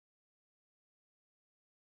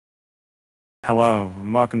Hello,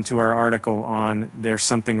 and welcome to our article on There's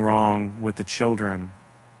Something Wrong with the Children.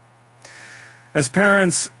 As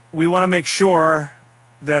parents, we want to make sure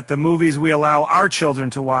that the movies we allow our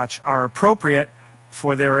children to watch are appropriate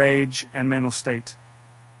for their age and mental state.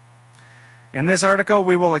 In this article,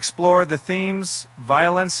 we will explore the themes,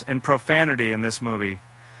 violence, and profanity in this movie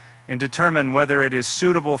and determine whether it is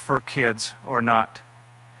suitable for kids or not.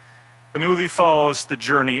 The movie follows the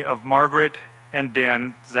journey of Margaret and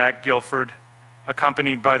Dan, Zach Gilford,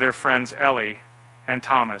 accompanied by their friends Ellie and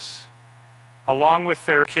Thomas, along with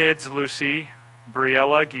their kids Lucy,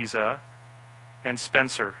 Briella Guiza, and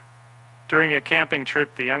Spencer. During a camping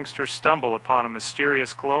trip, the youngsters stumble upon a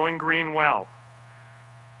mysterious glowing green well.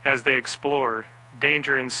 As they explore,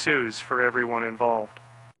 danger ensues for everyone involved.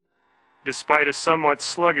 Despite a somewhat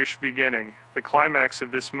sluggish beginning, the climax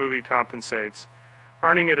of this movie compensates,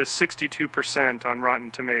 earning it a 62% on Rotten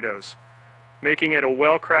Tomatoes, making it a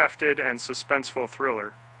well-crafted and suspenseful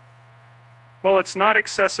thriller. While it's not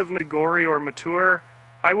excessively gory or mature,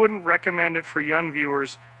 I wouldn't recommend it for young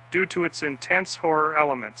viewers due to its intense horror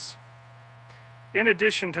elements. In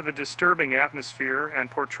addition to the disturbing atmosphere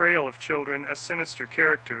and portrayal of children as sinister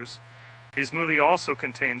characters, this movie also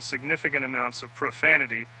contains significant amounts of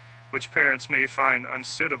profanity, which parents may find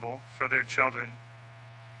unsuitable for their children.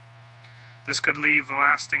 This could leave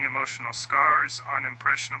lasting emotional scars on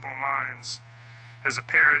impressionable minds. As a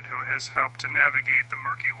parent who has helped to navigate the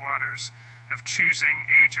murky waters of choosing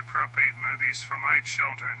age-appropriate movies for my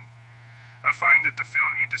children, I find that the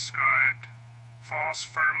film you described falls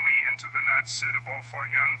firmly into the not suitable for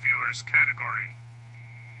young viewers category.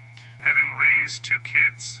 Having raised two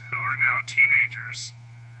kids who are now teenagers,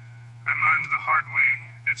 I learned the hard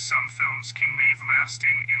way that some films can leave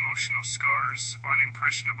lasting emotional scars on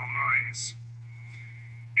impressionable minds.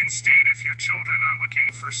 Instead, if your children are looking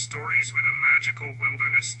for stories with a magical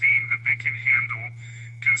wilderness theme that they can handle,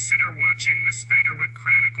 consider watching the Spiderwick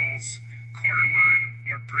Chronicles, Coraline,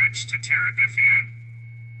 or Bridge to Terabithia.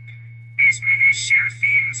 These movies share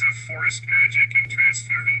themes of forest magic and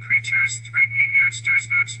transforming creatures threatening monsters,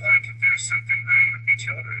 much like There's Something Wrong with the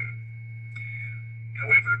Children.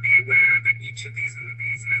 However, be aware that each of these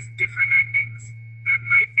movies has different endings that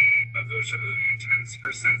might be emotionally intense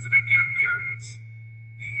for sensitive young parents.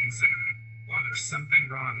 While There's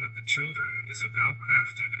Something Wrong with the Children is a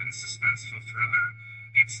well-crafted and suspenseful thriller,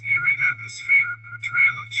 its eerie atmosphere,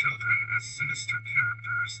 portrayal of children as sinister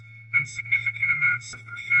characters, and significant amounts of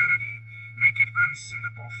profanity make it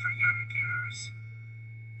unsuitable for young viewers.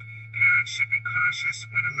 Parents should be cautious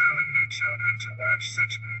when allowing their children to watch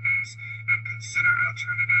such movies and consider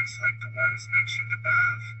alternatives like the ones mentioned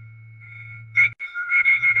above. Thank you for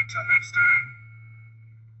reading, and until next time.